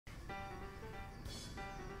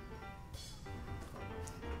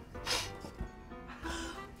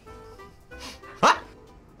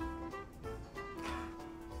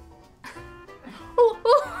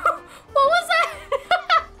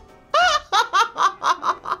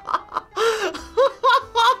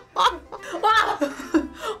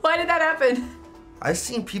I've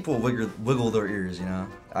seen people wiggle their ears, you know?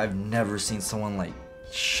 I've never seen someone like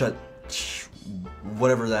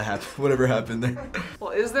whatever happened there.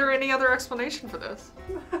 Well, is there any other explanation for this?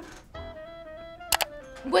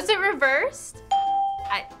 Was it reversed?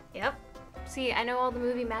 Yep. See, I know all the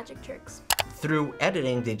movie magic tricks. Through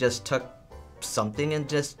editing, they just took something and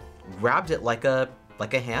just grabbed it like a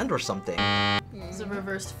hand or something. It's a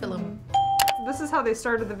reversed film. This is how they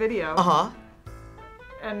started the video. Uh-huh.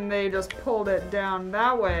 And they just pulled it down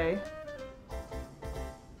that way.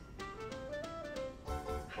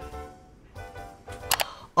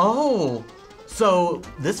 Oh, so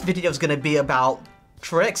this video is gonna be about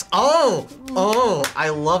tricks. Oh, I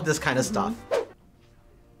love this kind of stuff.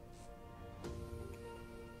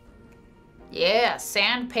 Yeah,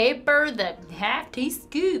 sandpaper, the half-tea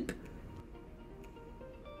scoop.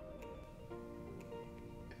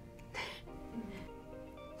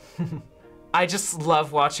 I just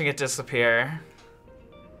love watching it disappear.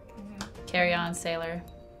 Carry on, sailor.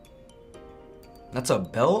 That's a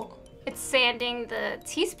belt? It's sanding the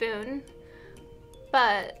teaspoon,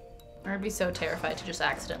 but... I'd be so terrified to just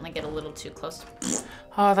accidentally get a little too close.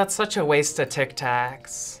 Oh, that's such a waste of Tic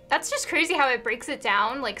Tacs. That's just crazy how it breaks it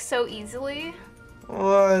down, like, so easily.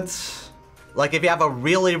 What? Like if you have a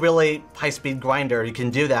really, really high-speed grinder, you can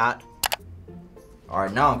do that.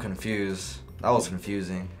 Alright, now I'm confused. That was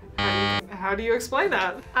confusing. How do you explain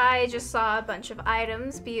that? I just saw a bunch of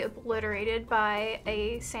items be obliterated by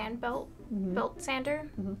a belt sander.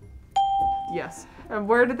 Yes. And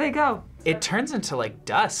where did they go? It turns into like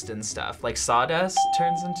dust and stuff. Like sawdust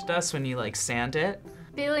turns into dust when you like sand it.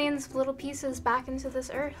 Billions of little pieces back into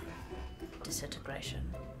this earth.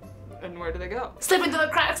 Disintegration. And where do they go? Slipping through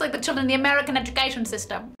the cracks like the children in the American education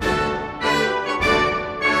system.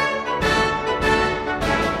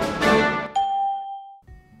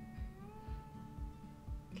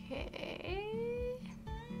 Okay.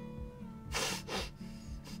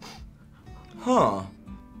 Huh.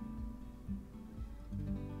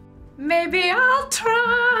 Maybe I'll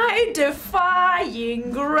try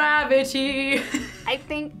defying gravity. I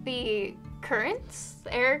think the currents,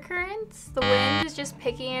 the air currents, the wind is just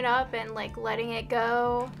picking it up and like letting it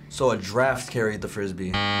go. So a draft carried the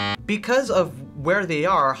Frisbee. Because of where they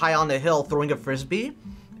are, high on the hill, throwing a Frisbee,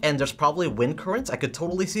 and there's probably wind currents, I could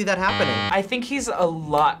totally see that happening. I think he's a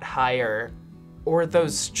lot higher, or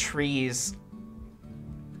those trees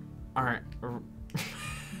aren't.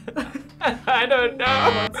 I don't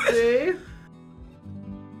know. Let's see.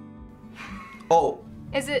 Oh.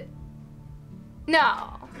 Is it?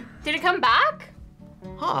 No. Did it come back?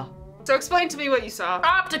 Huh. So explain to me what you saw.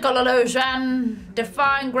 Optical illusion.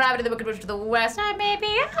 Defying gravity, the wicked witch to the west. Maybe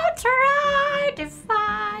I'll try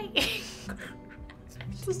defying.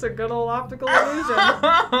 Just a good old optical illusion.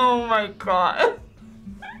 Oh my god.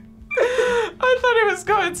 I thought it was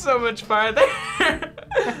going so much farther.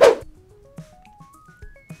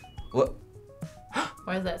 What?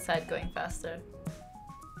 Why is that side going faster?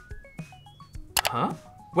 Huh?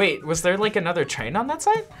 Wait, was there like another train on that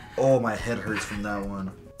side? Oh, my head hurts from that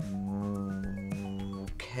one.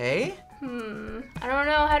 Okay. I don't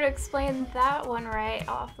know how to explain that one right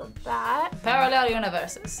off the bat. Parallel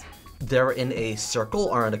universes. They're in a circle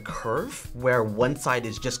or in a curve where one side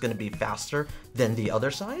is just gonna be faster than the other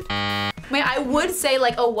side. I mean, I would say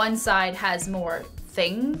like, oh, one side has more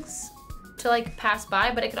things to like pass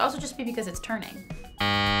by, but it could also just be because it's turning.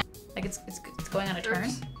 Like it's going on a turn.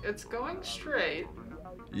 It's going straight.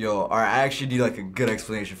 Yo, alright, I actually need like a good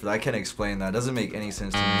explanation for that. I can't explain that. It doesn't make any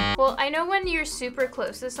sense to me. Well, I know when you're super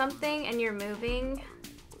close to something and you're moving,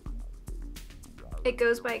 it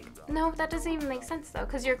goes by. No, that doesn't even make sense though,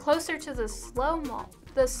 because you're closer to the slow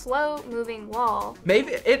moving wall.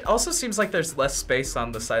 Maybe it also seems like there's less space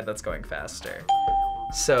on the side that's going faster.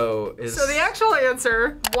 So the actual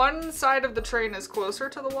answer, one side of the train is closer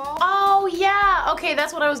to the wall. Oh yeah, okay,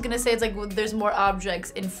 that's what I was gonna say. It's like there's more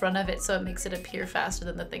objects in front of it, so it makes it appear faster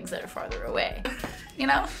than the things that are farther away. You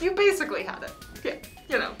know? You basically had it. Yeah,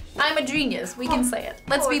 you know. I'm a genius, we can say it.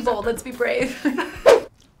 Let's be bold, let's be brave.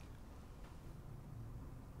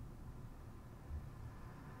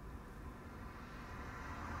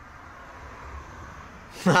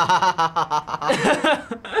 That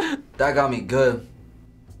got me good.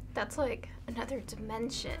 That's like another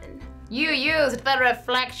dimension. You used the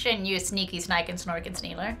reflection, you sneaky snike and snork and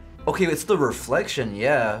snealer. Okay, it's the reflection,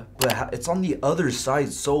 yeah, but it's on the other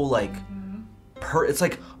side, so like, it's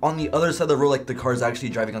like on the other side of the road, like the car's actually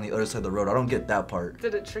driving on the other side of the road. I don't get that part.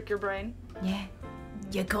 Did it trick your brain? Yeah,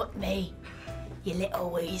 you got me, you little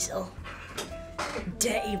weasel.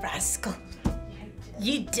 Dirty rascal.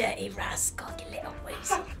 You dirty rascal, you little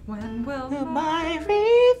weasel. When will My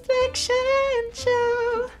reflection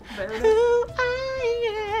show who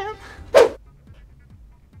I am.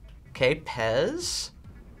 Okay, Pez.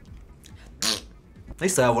 They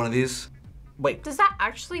still have one of these. Wait, Does that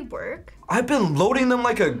actually work? I've been loading them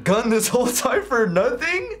like a gun this whole time for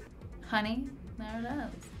nothing? Honey, there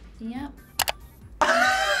it is. Yep.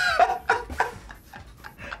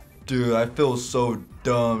 Dude, I feel so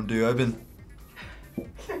dumb, dude.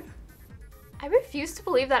 I refuse to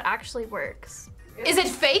believe that actually works. Is it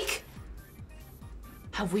fake?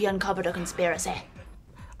 Have we uncovered a conspiracy?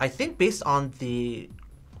 I think based on the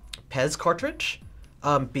Pez cartridge,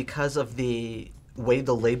 because of the way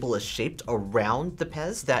the label is shaped around the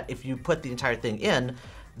Pez, that if you put the entire thing in,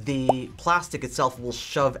 the plastic itself will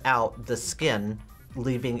shove out the skin,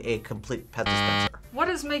 leaving a complete Pez dispenser. What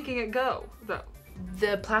is making it go, though?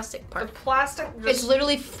 The plastic The part. plastic It's just...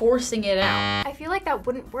 literally forcing it out. I feel like that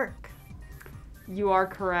wouldn't work. You are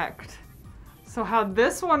correct. So how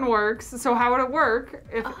this one works, so how would it work?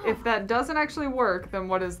 If that doesn't actually work, then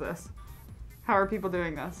what is this? How are people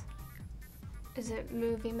doing this? Is it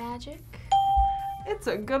movie magic? It's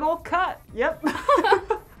a good old cut. Yep.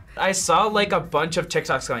 I saw like a bunch of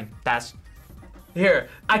TikToks going, that's here,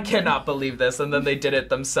 I cannot believe this, and then they did it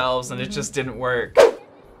themselves and it just didn't work.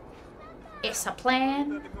 It's a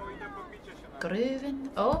plan. Grooving.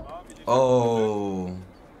 Oh, Oh.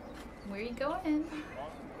 where you going?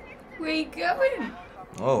 Where you going?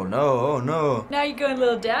 Oh no, oh no. Now you're going a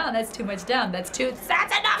little down. That's too much down. That's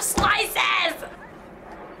enough slices!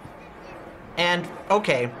 And,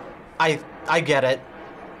 okay, I get it.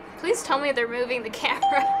 Please tell me they're moving the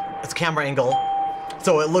camera. It's camera angle,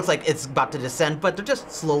 so it looks like it's about to descend, but they're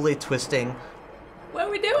just slowly twisting. What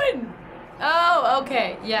are we doing? Oh,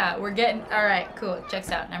 okay. Yeah, we're getting... All right, cool. Checks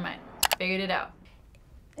out. Never mind. Figured it out.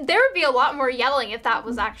 There would be a lot more yelling if that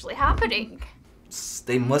was actually happening.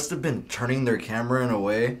 They must have been turning their camera in a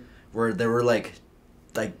way where they were like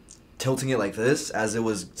tilting it like this as it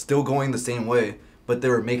was still going the same way, but they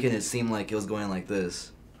were making it seem like it was going like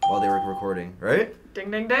this while they were recording, right? Ding,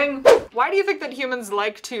 ding, ding. Why do you think that humans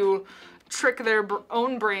like to trick their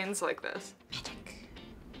own brains like this? Magic.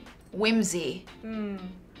 Whimsy.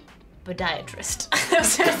 Podiatrist.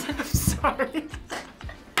 I'm sorry.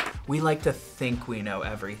 We like to think we know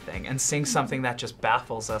everything, and seeing something that just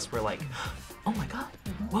baffles us, we're like, oh my god,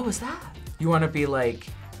 what was that? You want to be like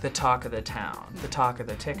the talk of the town, the talk of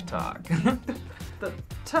the TikTok. The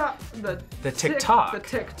The tick- TikTok. The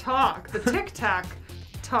TikTok. The tic-tac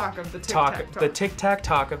talk of the Talk, tic-tac the tic-tac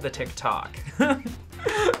talk of the TikTok.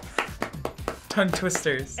 Tongue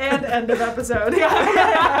twisters. And end of episode.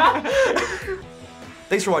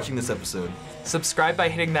 Thanks for watching this episode. Subscribe by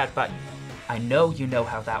hitting that button. I know you know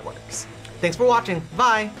how that works. Thanks for watching.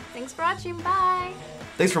 Bye. Thanks for watching. Bye.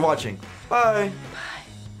 Thanks for watching. Bye.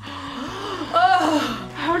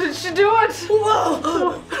 How did she do it?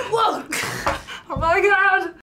 Whoa! Whoa! Oh my god!